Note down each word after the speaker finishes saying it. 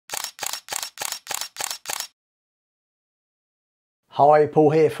Hi,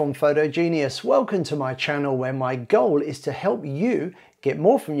 Paul here from Photogenius. Welcome to my channel where my goal is to help you get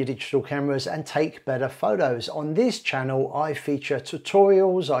more from your digital cameras and take better photos. On this channel I feature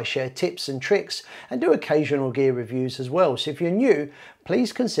tutorials, I share tips and tricks and do occasional gear reviews as well. So if you're new,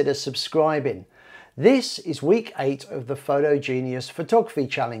 please consider subscribing. This is week 8 of the Photogenius Photography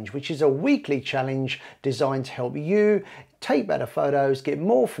Challenge, which is a weekly challenge designed to help you take better photos, get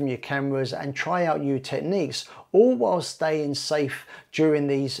more from your cameras and try out new techniques, all while staying safe during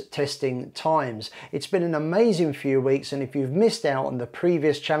these testing times. It's been an amazing few weeks, and if you've missed out on the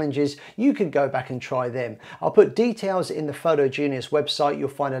previous challenges, you can go back and try them. I'll put details in the Photogenius website. You'll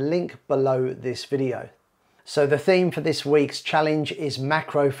find a link below this video. So the theme for this week's challenge is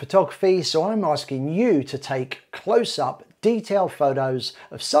macro photography. So I'm asking you to take close-up, detailed photos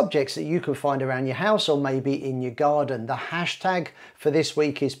of subjects that you can find around your house or maybe in your garden. The hashtag for this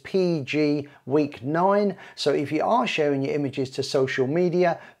week is PG Week 9. So if you are sharing your images to social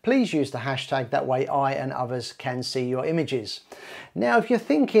media, please use the hashtag. That way I and others can see your images. Now, if you're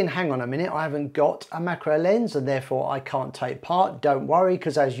thinking, hang on a minute, I haven't got a macro lens and therefore I can't take part, don't worry,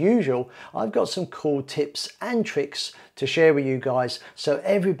 because as usual, I've got some cool tips and tricks to share with you guys so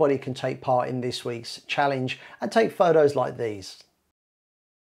everybody can take part in this week's challenge and take photos like these.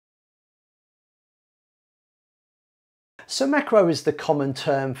 So macro is the common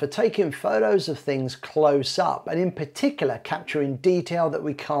term for taking photos of things close up and in particular capturing detail that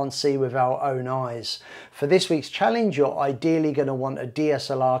we can't see with our own eyes. For this week's challenge, you're ideally going to want a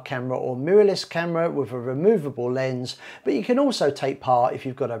DSLR camera or mirrorless camera with a removable lens, but you can also take part if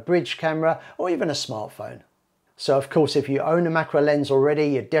you've got a bridge camera or even a smartphone. So of course, if you own a macro lens already,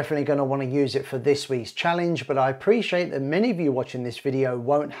 you're definitely going to want to use it for this week's challenge, but I appreciate that many of you watching this video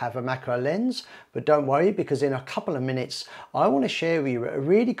won't have a macro lens, but don't worry, because in a couple of minutes, I want to share with you a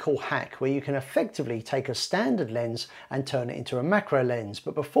really cool hack where you can effectively take a standard lens and turn it into a macro lens.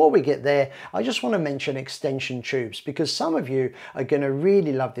 But before we get there, I just want to mention extension tubes, because some of you are going to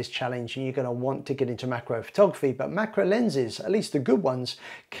really love this challenge and you're going to want to get into macro photography, but macro lenses, at least the good ones,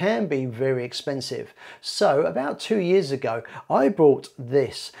 can be very expensive. So about 2 years ago, I bought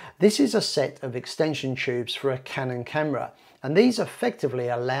this. This is a set of extension tubes for a Canon camera, and these effectively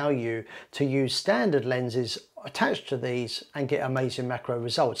allow you to use standard lenses attached to these and get amazing macro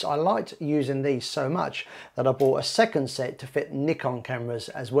results. I liked using these so much that I bought a second set to fit Nikon cameras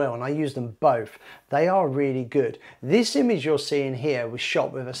as well, and I use them both. They are really good. This image you're seeing here was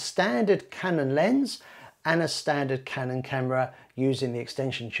shot with a standard Canon lens and a standard Canon camera using the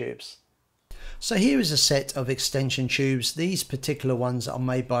extension tubes. So here is a set of extension tubes. These particular ones are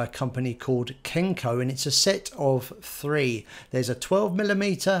made by a company called Kenko, and it's a set of 3. There's a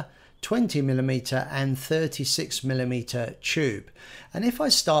 12mm, 20mm and 36mm tube. And if I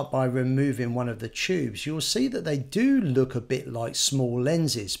start by removing one of the tubes, you'll see that they do look a bit like small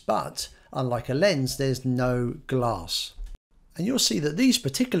lenses, but unlike a lens, there's no glass. And you'll see that these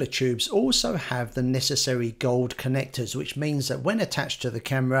particular tubes also have the necessary gold connectors, which means that when attached to the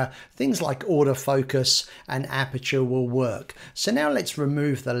camera, things like autofocus and aperture will work. So now let's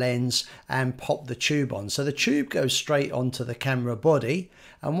remove the lens and pop the tube on. So the tube goes straight onto the camera body,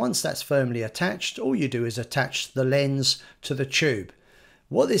 and once that's firmly attached, all you do is attach the lens to the tube.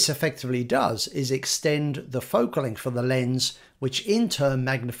 What this effectively does is extend the focal length for the lens, which in turn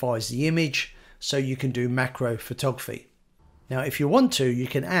magnifies the image so you can do macro photography. Now, if you want to, you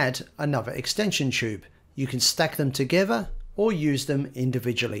can add another extension tube. You can stack them together or use them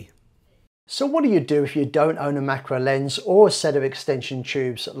individually. So what do you do if you don't own a macro lens or a set of extension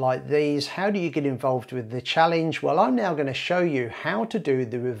tubes like these? How do you get involved with the challenge? Well, I'm now going to show you how to do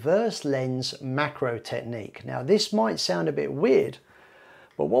the reverse lens macro technique. Now, this might sound a bit weird,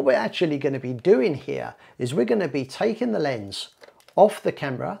 but what we're actually going to be doing here is we're going to be taking the lens off the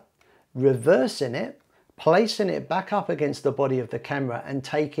camera, reversing it, placing it back up against the body of the camera and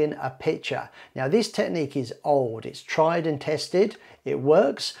taking a picture. Now this technique is old, it's tried and tested, it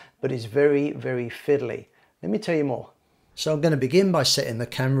works, but it's very, very fiddly. Let me tell you more. So I'm going to begin by setting the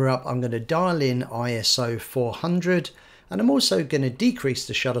camera up. I'm going to dial in ISO 400 and I'm also going to decrease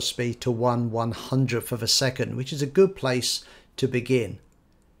the shutter speed to 1/100th of a second, which is a good place to begin.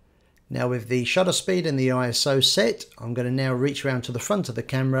 Now with the shutter speed and the ISO set, I'm going to now reach around to the front of the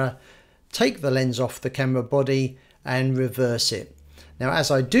camera, take the lens off the camera body and reverse it. Now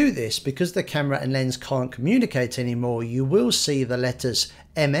as I do this, because the camera and lens can't communicate anymore, you will see the letters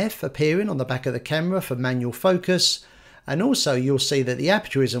MF appearing on the back of the camera for manual focus, and also you'll see that the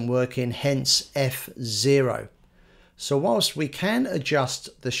aperture isn't working, hence F0. So whilst we can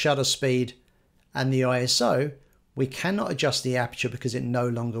adjust the shutter speed and the ISO, we cannot adjust the aperture because it no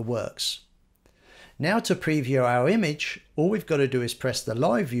longer works. Now to preview our image, all we've got to do is press the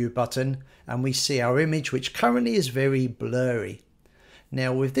live view button and we see our image, which currently is very blurry.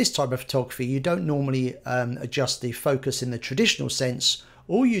 Now with this type of photography, you don't normally adjust the focus in the traditional sense.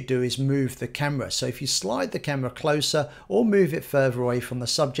 All you do is move the camera. So if you slide the camera closer or move it further away from the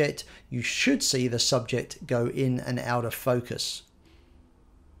subject, you should see the subject go in and out of focus.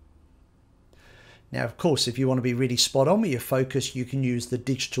 Now, of course, if you want to be really spot on with your focus, you can use the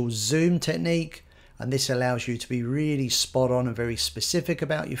digital zoom technique. And this allows you to be really spot on and very specific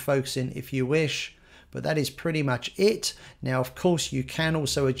about your focusing if you wish. But that is pretty much it. Now, of course, you can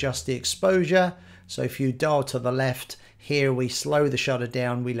also adjust the exposure. So if you dial to the left, here we slow the shutter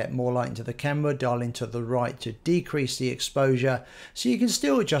down, we let more light into the camera, dial into the right to decrease the exposure. So you can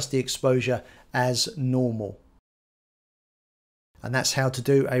still adjust the exposure as normal. And that's how to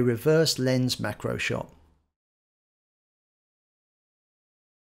do a reverse lens macro shot.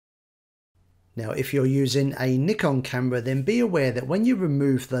 Now, if you're using a Nikon camera, then be aware that when you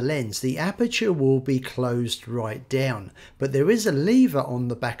remove the lens, the aperture will be closed right down. But there is a lever on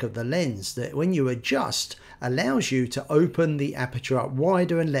the back of the lens that when you adjust, allows you to open the aperture up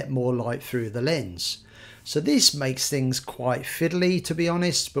wider and let more light through the lens. So this makes things quite fiddly, to be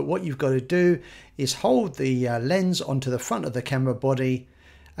honest, but what you've got to do is hold the lens onto the front of the camera body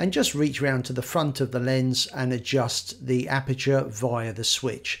and just reach around to the front of the lens and adjust the aperture via the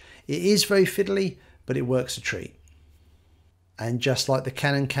switch. It is very fiddly, but it works a treat. And just like the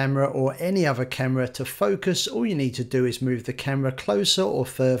Canon camera or any other camera, to focus, all you need to do is move the camera closer or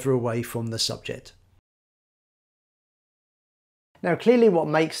further away from the subject. Now clearly what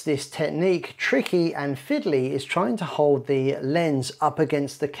makes this technique tricky and fiddly is trying to hold the lens up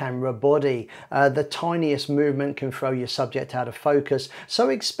against the camera body. The tiniest movement can throw your subject out of focus, so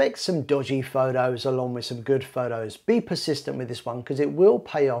expect some dodgy photos along with some good photos. Be persistent with this one because it will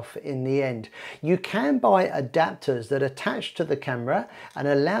pay off in the end. You can buy adapters that attach to the camera and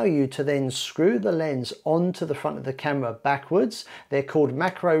allow you to then screw the lens onto the front of the camera backwards. They're called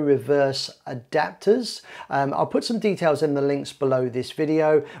macro reverse adapters. I'll put some details in the links below this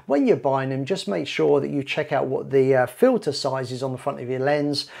video. When you're buying them, just make sure that you check out what the filter size is on the front of your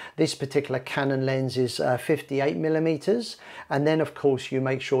lens. This particular Canon lens is 58mm, and then of course you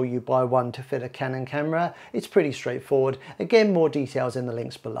make sure you buy one to fit a Canon camera. It's pretty straightforward. Again, more details in the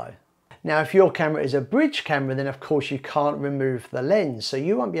links below. Now, if your camera is a bridge camera, then of course you can't remove the lens, so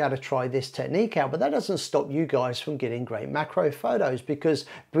you won't be able to try this technique out, but that doesn't stop you guys from getting great macro photos, because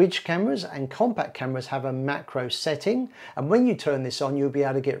bridge cameras and compact cameras have a macro setting, and when you turn this on, you'll be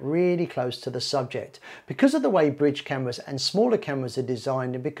able to get really close to the subject. Because of the way bridge cameras and smaller cameras are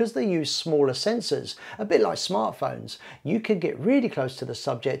designed, and because they use smaller sensors, a bit like smartphones, you can get really close to the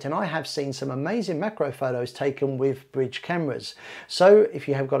subject, and I have seen some amazing macro photos taken with bridge cameras. So if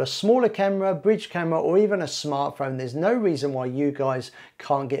you have got a smaller camera, bridge camera, or even a smartphone, there's no reason why you guys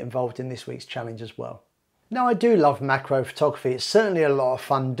can't get involved in this week's challenge as well. Now, I do love macro photography. It's certainly a lot of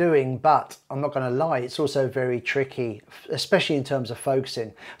fun doing, but I'm not going to lie, it's also very tricky, especially in terms of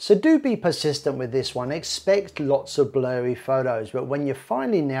focusing. So do be persistent with this one. Expect lots of blurry photos, but when you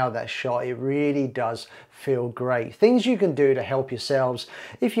finally nail that shot, it really does feel great. Things you can do to help yourselves,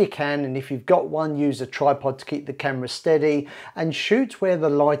 if you can, and if you've got one, use a tripod to keep the camera steady and shoot where the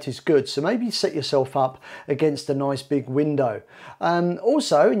light is good. So maybe set yourself up against a nice big window.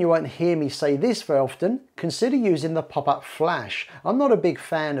 Also, and you won't hear me say this very often, consider using the pop-up flash. I'm not a big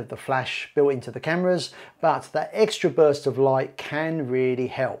fan of the flash built into the cameras, but that extra burst of light can really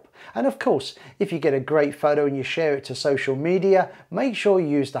help. And of course, if you get a great photo and you share it to social media, make sure you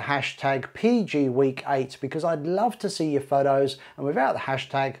use the hashtag PGWeek8, because I'd love to see your photos, and without the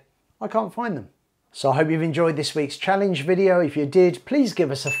hashtag, I can't find them. So I hope you've enjoyed this week's challenge video. If you did, please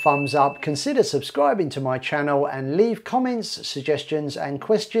give us a thumbs up, consider subscribing to my channel, and leave comments, suggestions and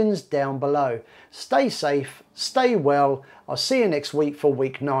questions down below. Stay safe, stay well. I'll see you next week for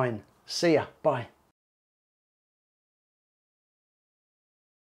week 9. See ya, bye.